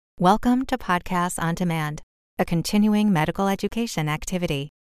Welcome to Podcasts on Demand, a continuing medical education activity.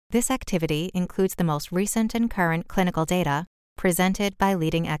 This activity includes the most recent and current clinical data presented by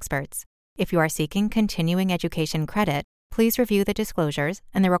leading experts. If you are seeking continuing education credit, please review the disclosures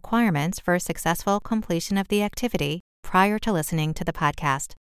and the requirements for successful completion of the activity prior to listening to the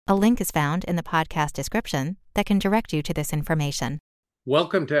podcast. A link is found in the podcast description that can direct you to this information.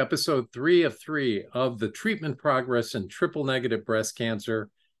 Welcome to episode 3 of 3 of the Treatment Progress in Triple-Negative Breast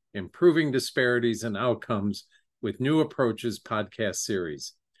Cancer, Improving Disparities and Outcomes with New Approaches podcast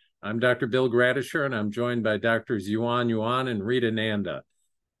series. I'm Dr. Bill Gradisher, and I'm joined by Drs. Yuan Yuan and Rita Nanda.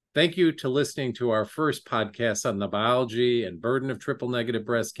 Thank you to listening to our first podcast on the biology and burden of triple-negative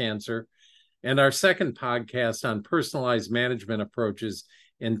breast cancer, and our second podcast on personalized management approaches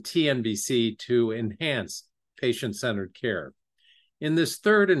in TNBC to enhance patient-centered care. In this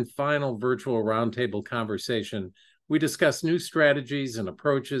third and final virtual roundtable conversation, we discuss new strategies and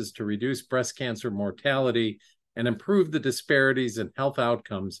approaches to reduce breast cancer mortality and improve the disparities in health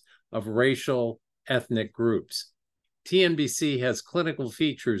outcomes of racial, ethnic groups. TNBC has clinical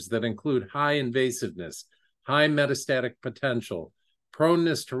features that include high invasiveness, high metastatic potential,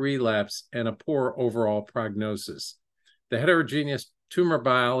 proneness to relapse, and a poor overall prognosis. The heterogeneous tumor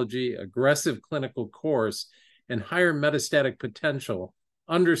biology, aggressive clinical course, and higher metastatic potential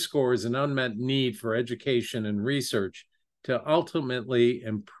underscores an unmet need for education and research to ultimately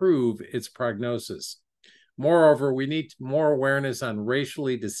improve its prognosis. Moreover, we need more awareness on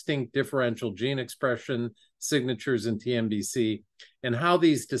racially distinct differential gene expression signatures in TNBC and how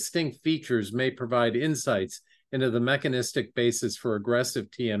these distinct features may provide insights into the mechanistic basis for aggressive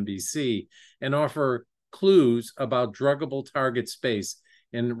TNBC and offer clues about druggable target space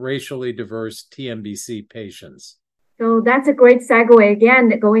in racially diverse TNBC patients. So that's a great segue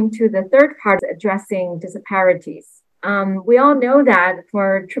again, going to the third part, addressing disparities. We all know that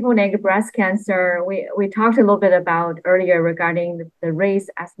for triple-negative breast cancer, we talked a little bit about earlier regarding the race,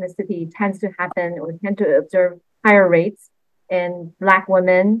 ethnicity tends to happen, we tend to observe higher rates in Black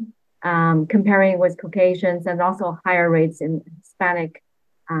women, comparing with Caucasians, and also higher rates in Hispanic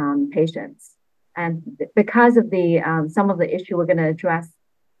patients. And because of some of the issue we're going to address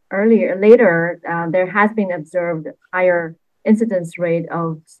later, there has been observed higher incidence rate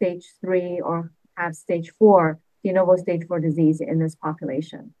of stage 3 or perhaps stage 4, de novo stage 4 disease in this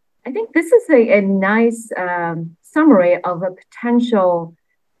population. I think this is a nice summary of the potential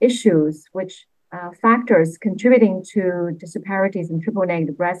issues, which factors contributing to disparities in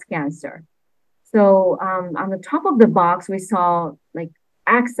triple-negative breast cancer. So on the top of the box, we saw like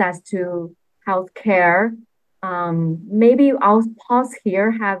access to healthcare. Maybe I'll pause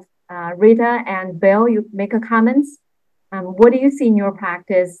here, have Rita and Bill, you make a comments. What do you see in your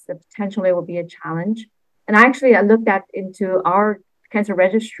practice that potentially will be a challenge? And actually, I looked into our cancer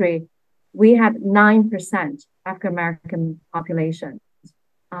registry. We had 9% African-American population.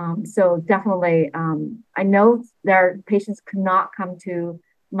 So definitely, I know their patients could not come to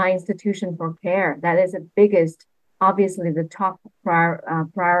my institution for care. That is the biggest, obviously the top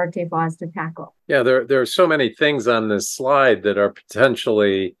priority for us to tackle. Yeah, there are so many things on this slide that are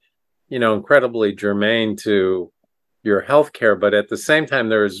potentially, incredibly germane to your healthcare, but at the same time,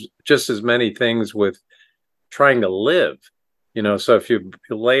 there's just as many things with trying to live, so if you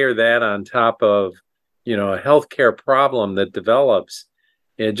layer that on top of, a healthcare problem that develops,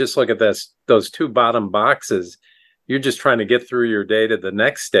 and just look at those two bottom boxes, you're just trying to get through your day to the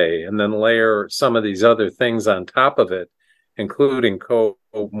next day and then layer some of these other things on top of it, including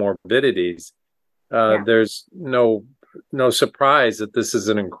comorbidities. There's no surprise that this is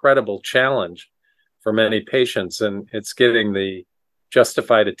an incredible challenge for many patients, and it's getting the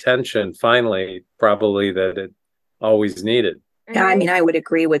justified attention finally, probably, that it always needed. Yeah, I would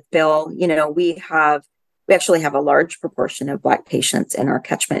agree with Bill. We actually have a large proportion of Black patients in our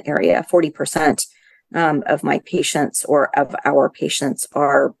catchment area. 40% of my patients or of our patients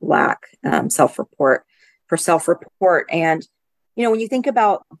are Black, self-report. And, when you think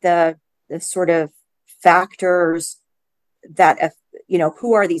about the sort of factors that,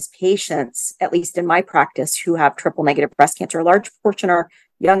 who are these patients, at least in my practice, who have triple-negative breast cancer, a large portion are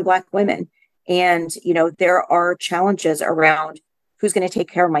young Black women. And, there are challenges around who's going to take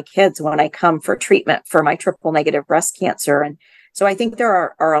care of my kids when I come for treatment for my triple-negative breast cancer. And so I think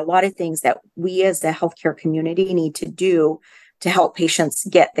there are a lot of things that we as the healthcare community need to do to help patients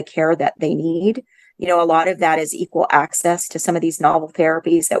get the care that they need. A lot of that is equal access to some of these novel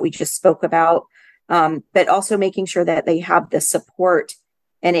therapies that we just spoke about, but also making sure that they have the support.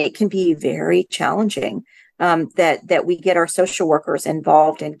 And it can be very challenging that we get our social workers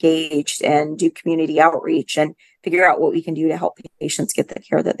involved, engaged, and do community outreach and figure out what we can do to help patients get the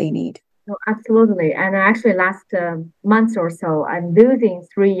care that they need. Oh, absolutely. And actually, last month or so, I'm losing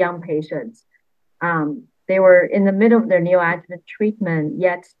 3 young patients. They were in the middle of their neoadjuvant treatment,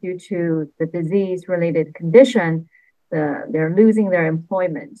 yet due to the disease-related condition, they're losing their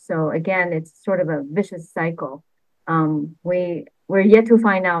employment. So again, it's sort of a vicious cycle. We're yet to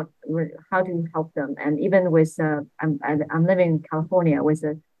find out how to help them. And even with, I'm living in California with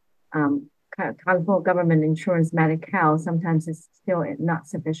a California government insurance Medi-Cal, sometimes it's still not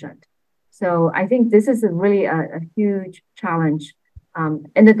sufficient. So I think this is really a huge challenge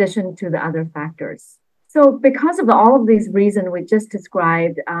in addition to the other factors. So because of all of these reasons we just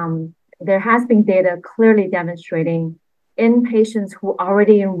described, there has been data clearly demonstrating in patients who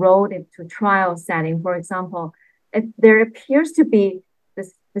already enrolled into trial setting, for example, there appears to be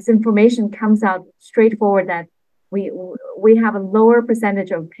this information comes out straightforward that we have a lower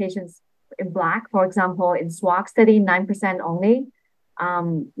percentage of patients in Black, for example, in SWOG study, 9% only.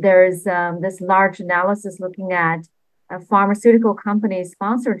 There's this large analysis looking at pharmaceutical companies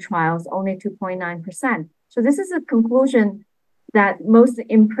sponsored trials, only 2.9%. So this is a conclusion that most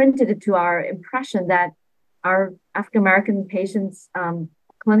imprinted to our impression that our African American patients'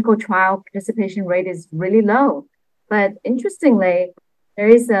 clinical trial participation rate is really low. But interestingly, there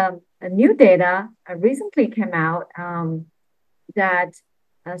is a new data recently came out that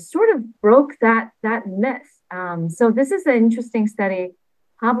sort of broke that myth. So this is an interesting study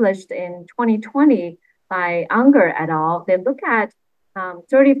published in 2020 by Unger et al. They look at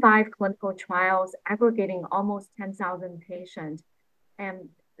 35 clinical trials aggregating almost 10,000 patients. And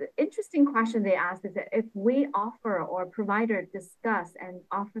the interesting question they asked is that if we offer or provider discuss and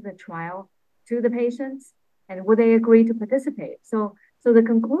offer the trial to the patients, and would they agree to participate? So the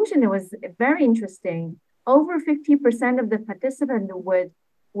conclusion was very interesting. Over 50% of the participants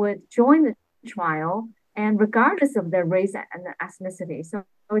would join the trial, and regardless of their race and ethnicity. So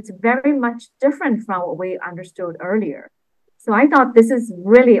it's very much different from what we understood earlier. So I thought this is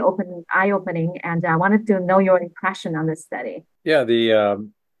really eye-opening, and I wanted to know your impression on this study. Yeah, the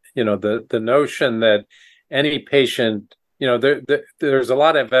notion that any patient, there's a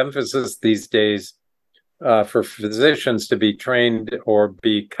lot of emphasis these days for physicians to be trained or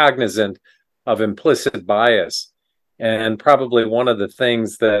be cognizant of implicit bias. And probably one of the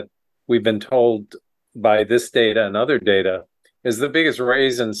things that we've been told by this data and other data is the biggest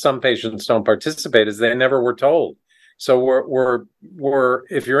reason some patients don't participate is they never were told. So we're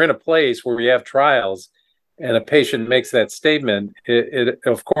if you're in a place where you have trials and a patient makes that statement, it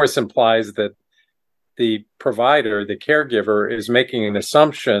of course implies that the provider, the caregiver, is making an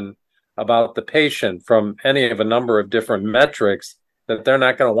assumption about the patient from any of a number of different metrics that they're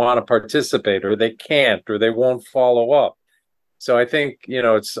not going to want to participate, or they can't, or they won't follow up. So I think,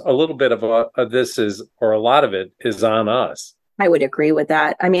 it's a little bit of a lot of it is on us. I would agree with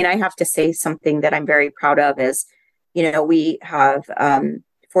that. I mean, I have to say something that I'm very proud of is, we have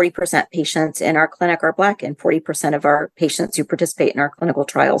 40% patients in our clinic are Black, and 40% of our patients who participate in our clinical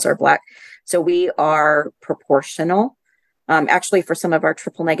trials are Black. So we are proportional. Actually, for some of our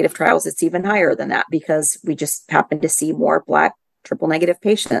triple negative trials, it's even higher than that because we just happen to see more Black triple negative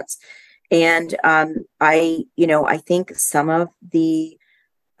patients. And I think some of the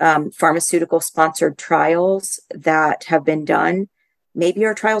pharmaceutical sponsored trials that have been done, maybe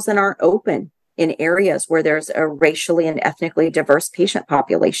are trials that aren't open in areas where there's a racially and ethnically diverse patient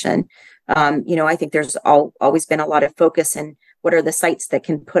population. I think there's always been a lot of focus in what are the sites that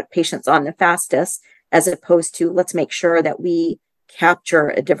can put patients on the fastest, as opposed to let's make sure that we capture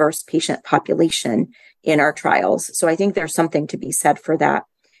a diverse patient population in our trials. So I think there's something to be said for that.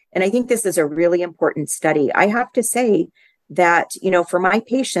 And I think this is a really important study. I have to say that, for my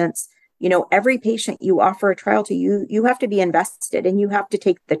patients, every patient you offer a trial to, you have to be invested, and you have to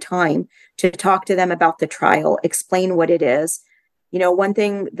take the time to talk to them about the trial, explain what it is. One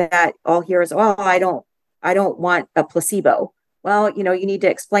thing that I'll hear is, well, I don't want a placebo. Well, you need to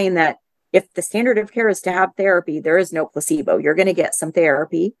explain that if the standard of care is to have therapy, there is no placebo. You're going to get some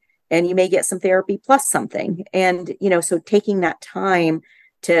therapy, and you may get some therapy plus something. And, so taking that time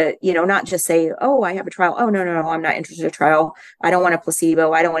to, not just say, oh, I have a trial. Oh, no, I'm not interested in a trial. I don't want a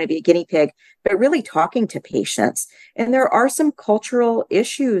placebo. I don't want to be a guinea pig, but really talking to patients. And there are some cultural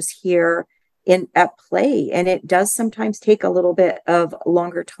issues here at play. And it does sometimes take a little bit of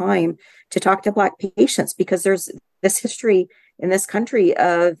longer time to talk to Black patients because there's this history in this country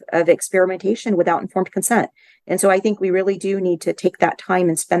of experimentation without informed consent. And so I think we really do need to take that time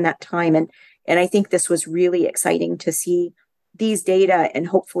and spend that time. And I think this was really exciting to see these data, and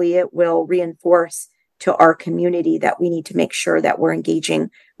hopefully it will reinforce to our community that we need to make sure that we're engaging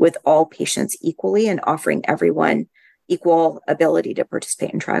with all patients equally and offering everyone equal ability to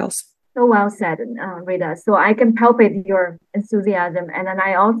participate in trials. So well said, Rita. So I can palpate your enthusiasm. And then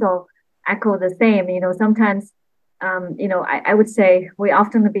I also echo the same. Sometimes, I would say we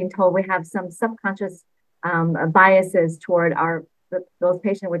often have been told we have some subconscious biases toward those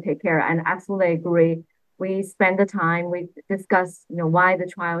patients we take care of. And absolutely agree. We spend the time, we discuss, why the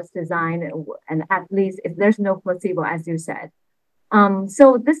trial is designed, and at least if there's no placebo, as you said.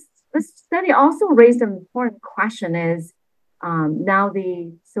 So this study also raised an important question is, now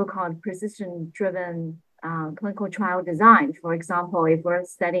the so-called precision-driven clinical trial design. For example, if we're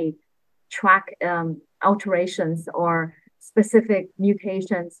study track alterations or specific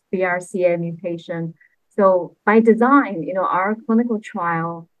mutations, BRCA mutation. So by design, our clinical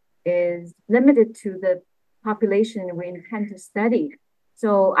trial is limited to the population we intend to study.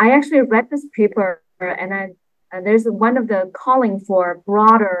 So I actually read this paper, and there's one of the calling for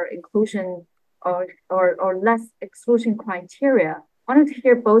broader inclusion or less exclusion criteria. I wanted to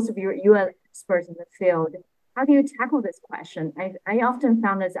hear both of you as experts in the field. How do you tackle this question? I often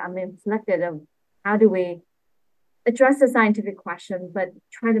found as I'm inflected of how do we address the scientific question, but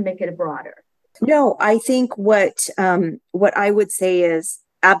try to make it broader. No, I think what I would say is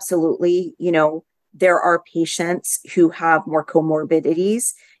absolutely, there are patients who have more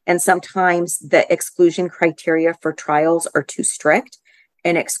comorbidities, and sometimes the exclusion criteria for trials are too strict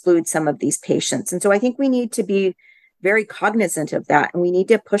and exclude some of these patients. And so I think we need to be very cognizant of that. And we need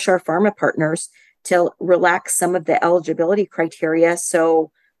to push our pharma partners to relax some of the eligibility criteria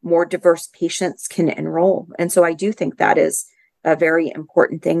so more diverse patients can enroll. And so I do think that is a very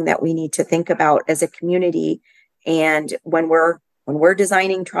important thing that we need to think about as a community. And when we're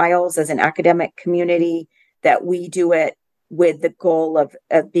designing trials as an academic community, that we do it with the goal of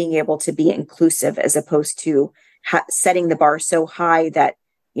being able to be inclusive, as opposed to setting the bar so high that,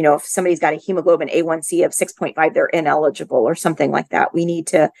 if somebody's got a hemoglobin A1C of 6.5, they're ineligible or something like that. We need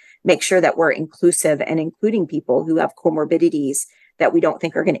to make sure that we're inclusive and including people who have comorbidities that we don't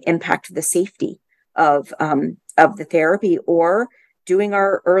think are going to impact the safety of the therapy, or doing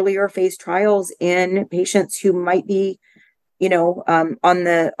our earlier phase trials in patients who might be, on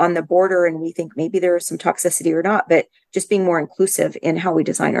the border, and we think maybe there is some toxicity or not, but just being more inclusive in how we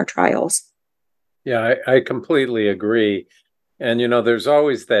design our trials. Yeah, I completely agree. And, there's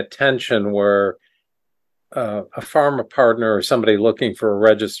always that tension where a pharma partner or somebody looking for a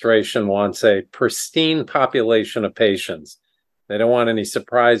registration wants a pristine population of patients. They don't want any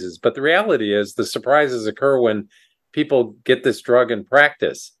surprises. But the reality is the surprises occur when people get this drug in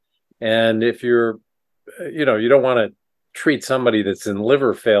practice. And if you don't want to treat somebody that's in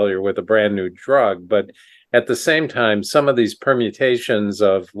liver failure with a brand new drug, but at the same time, some of these permutations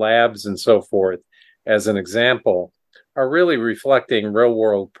of labs and so forth, as an example, are really reflecting real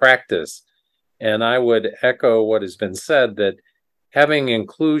world practice. And I would echo what has been said, that having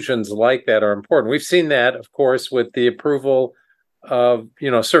inclusions like that are important. We've seen that, of course, with the approval of,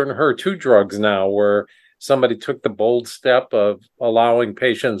 certain HER2 drugs now, where somebody took the bold step of allowing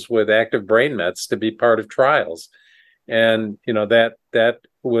patients with active brain mets to be part of trials. And, that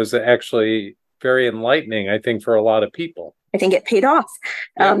was actually very enlightening, I think, for a lot of people. I think it paid off.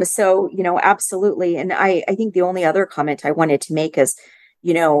 Yeah. So, absolutely. And I think the only other comment I wanted to make is,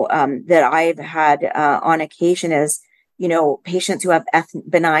 that I've had on occasion is, patients who have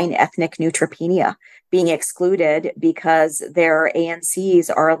benign ethnic neutropenia being excluded because their ANCs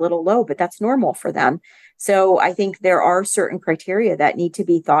are a little low, but that's normal for them. So I think there are certain criteria that need to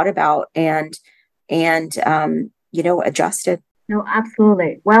be thought about and adjusted. No,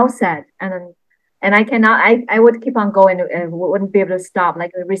 absolutely. Well said. And I would keep on going and wouldn't be able to stop,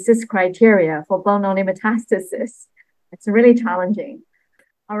 like the RECIST criteria for bone-only metastasis. It's really challenging.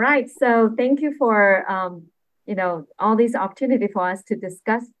 All right. So thank you for, all these opportunity for us to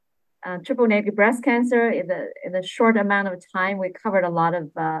discuss triple negative breast cancer. In the short amount of time, we covered a lot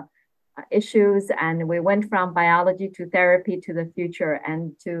of issues, and we went from biology to therapy to the future,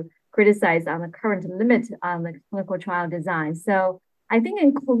 and to criticize on the current limit on the clinical trial design. So I think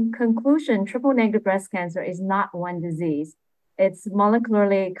in conclusion, triple negative breast cancer is not one disease. It's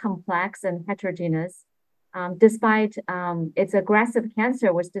molecularly complex and heterogeneous. Despite its aggressive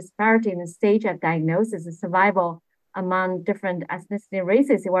cancer with disparity in the stage of diagnosis and survival among different ethnicity and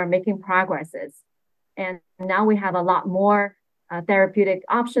races, who are making progresses. And now we have a lot more therapeutic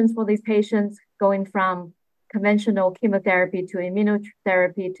options for these patients, going from conventional chemotherapy to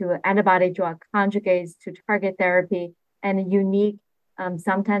immunotherapy to antibody drug conjugates to target therapy, and unique,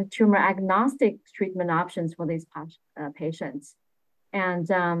 sometimes tumor agnostic treatment options for these patients. And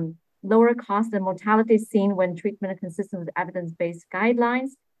lower cost and mortality seen when treatment is consistent with evidence-based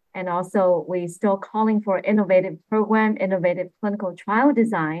guidelines. And also, we're still calling for innovative program, innovative clinical trial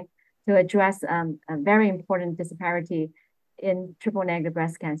design to address a very important disparity in triple-negative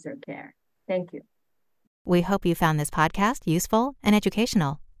breast cancer care. Thank you. We hope you found this podcast useful and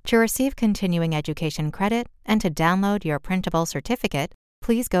educational. To receive continuing education credit and to download your printable certificate,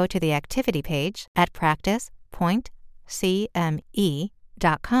 please go to the activity page at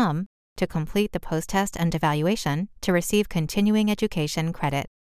practice.cme.com to complete the post-test and evaluation to receive continuing education credit.